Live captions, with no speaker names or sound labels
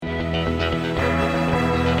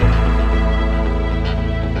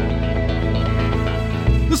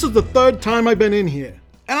This is the third time I've been in here,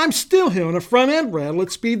 and I'm still hearing a front end rattle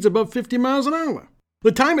at speeds above 50 miles an hour.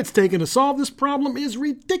 The time it's taken to solve this problem is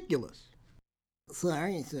ridiculous.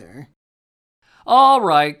 Sorry, sir. All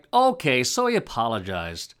right, okay, so he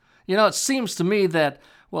apologized. It seems to me that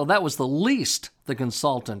was the least the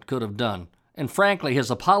consultant could have done. And frankly, his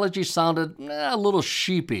apology sounded a little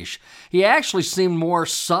sheepish. He actually seemed more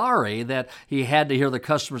sorry that he had to hear the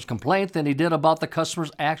customer's complaint than he did about the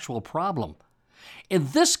customer's actual problem. In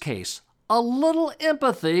this case, a little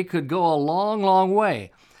empathy could go a long, long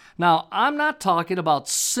way. Now, I'm not talking about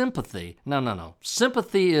sympathy. No.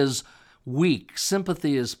 Sympathy is weak.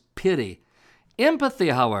 Sympathy is pity. Empathy,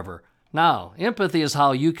 however, empathy is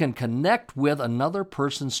how you can connect with another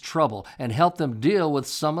person's trouble and help them deal with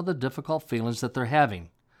some of the difficult feelings that they're having.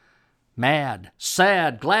 Mad,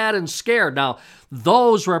 sad, glad, and scared. Now,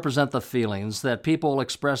 those represent the feelings that people will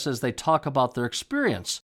express as they talk about their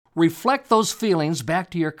experience. Reflect those feelings back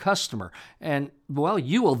to your customer, and,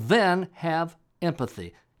 you will then have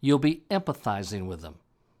empathy. You'll be empathizing with them.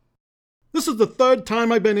 This is the third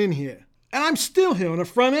time I've been in here, and I'm still hearing a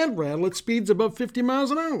front end rattle at speeds above 50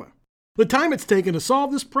 miles an hour. The time it's taken to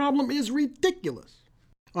solve this problem is ridiculous.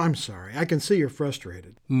 I'm sorry, I can see you're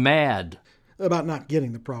frustrated. Mad. About not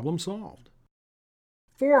getting the problem solved.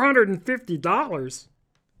 $450?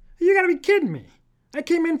 You gotta be kidding me. I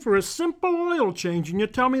came in for a simple oil change and you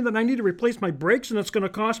tell me that I need to replace my brakes and it's going to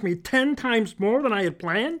cost me 10 times more than I had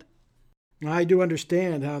planned? I do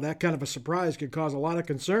understand how that kind of a surprise could cause a lot of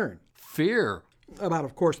concern. Fear. About,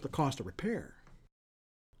 of course, the cost of repair.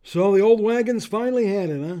 So the old wagon's finally had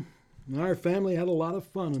it, huh? Our family had a lot of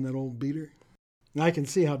fun in that old beater. I can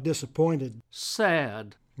see how disappointed,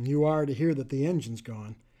 sad, you are to hear that the engine's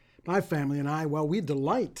gone. My family and I, we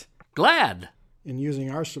delight. Glad. In using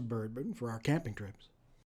our Suburban for our camping trips.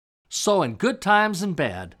 So in good times and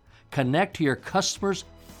bad, connect to your customers'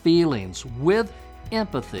 feelings with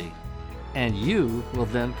empathy, and you will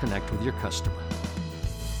then connect with your customer.